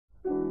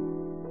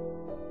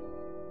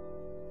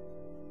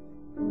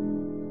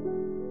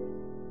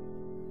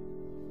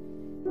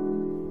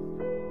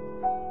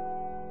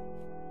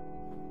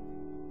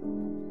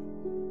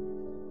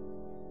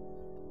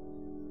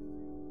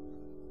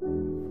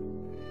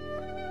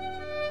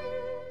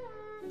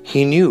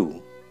He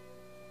knew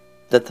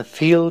that the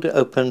field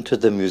open to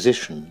the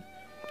musician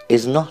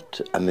is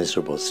not a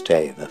miserable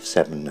stave of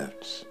 7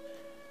 notes,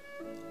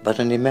 but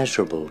an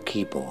immeasurable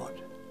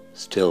keyboard,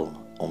 still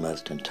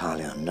almost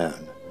entirely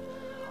unknown,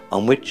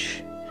 on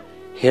which,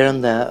 here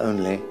and there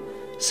only,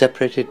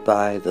 separated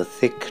by the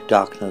thick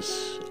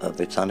darkness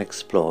of its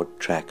unexplored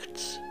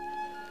tracts,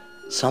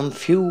 some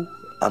few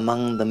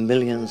among the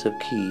millions of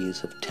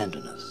keys of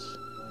tenderness,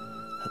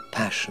 of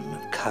passion,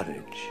 of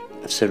courage,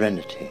 of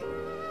serenity,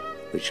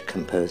 which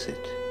compose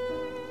it,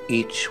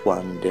 each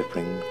one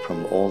differing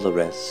from all the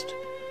rest,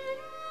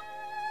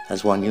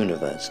 as one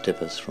universe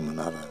differs from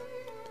another,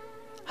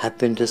 have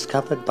been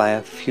discovered by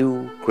a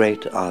few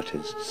great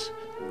artists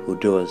who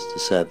do us the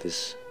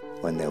service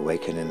when they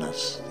awaken in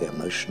us the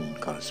emotion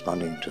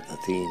corresponding to the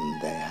theme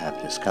they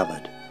have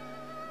discovered,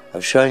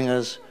 of showing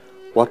us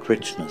what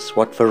richness,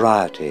 what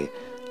variety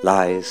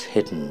lies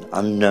hidden,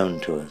 unknown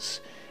to us,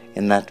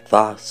 in that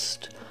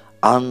vast,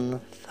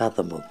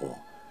 unfathomable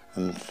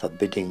and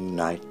forbidding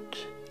night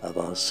of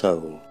our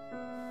soul,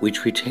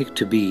 which we take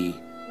to be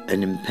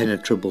an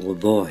impenetrable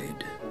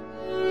void.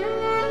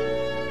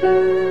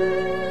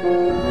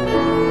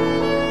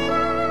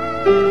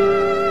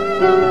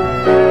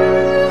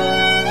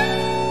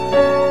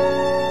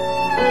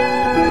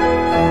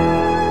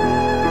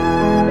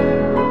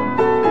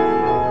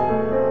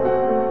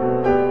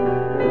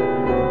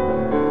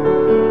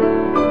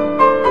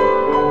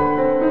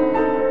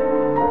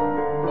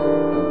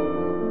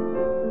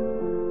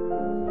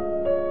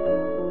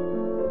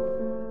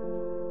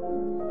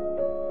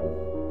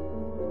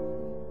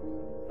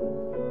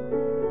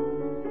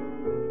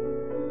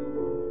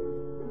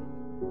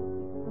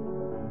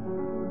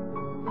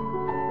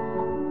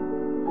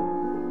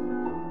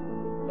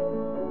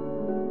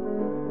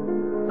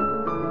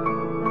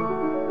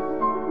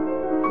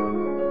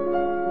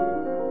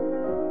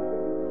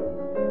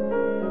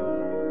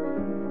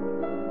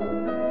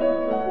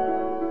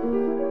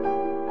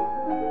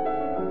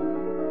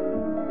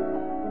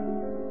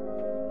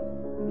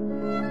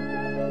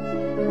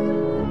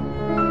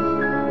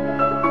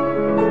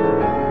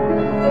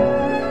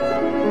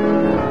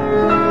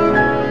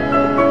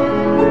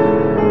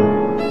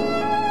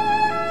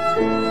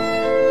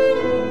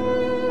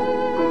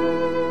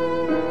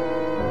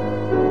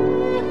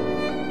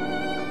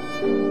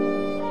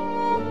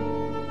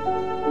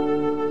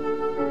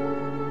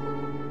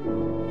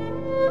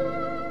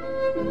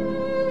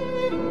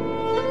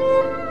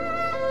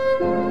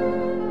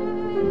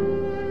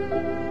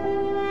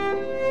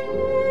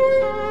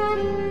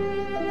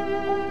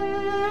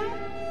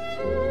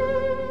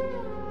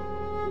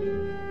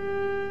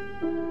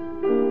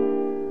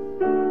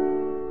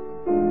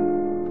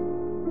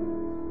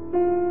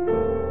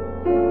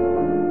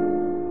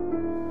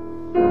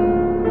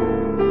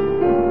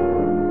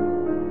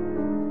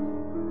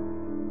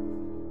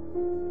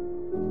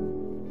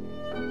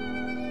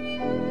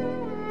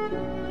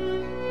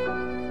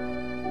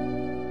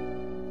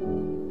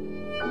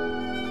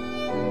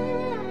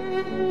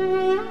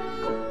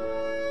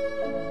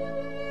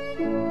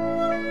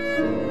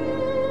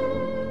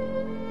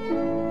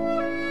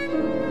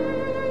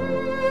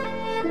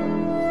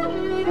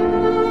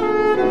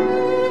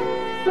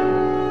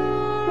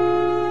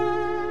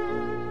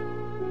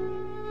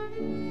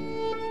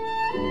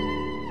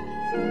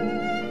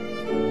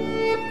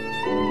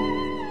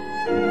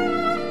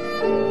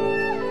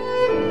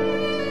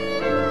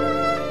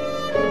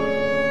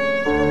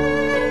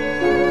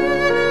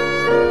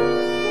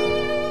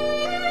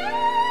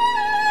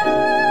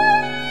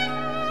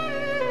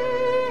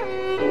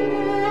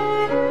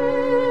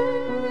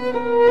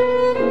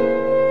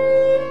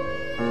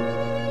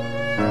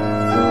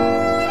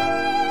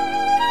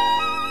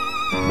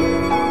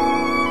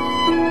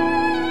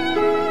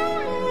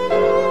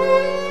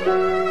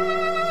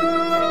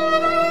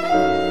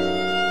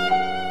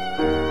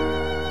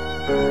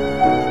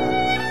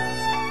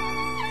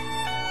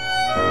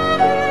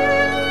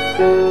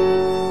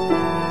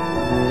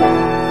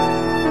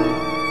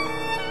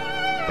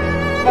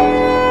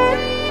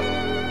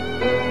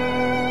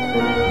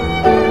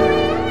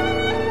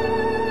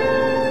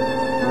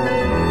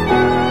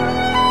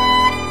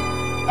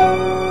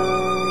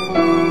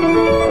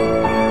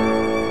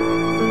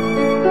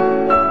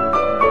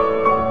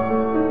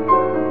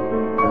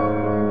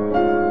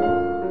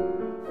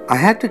 I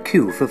had to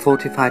queue for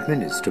 45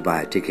 minutes to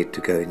buy a ticket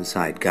to go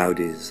inside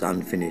Gaudi's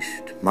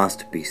unfinished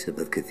masterpiece of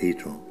a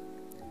cathedral.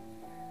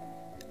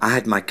 I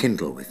had my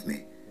Kindle with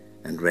me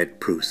and read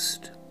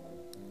Proust.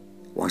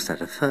 Was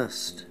that a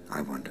first,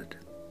 I wondered.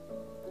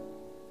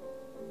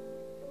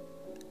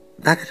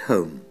 Back at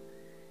home,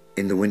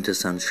 in the winter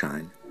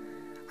sunshine,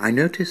 I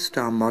noticed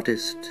our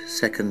modest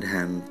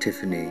second-hand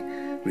Tiffany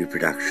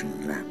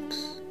reproduction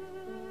lamps,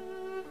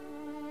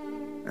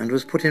 and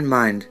was put in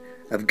mind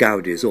of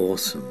Gaudi's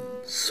awesome,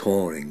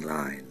 soaring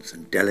lines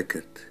and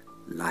delicate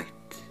light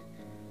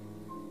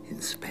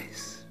in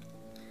space.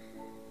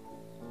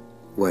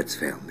 Words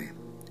fail me.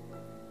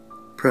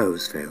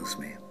 Prose fails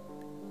me.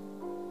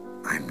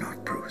 I'm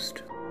not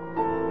Proust.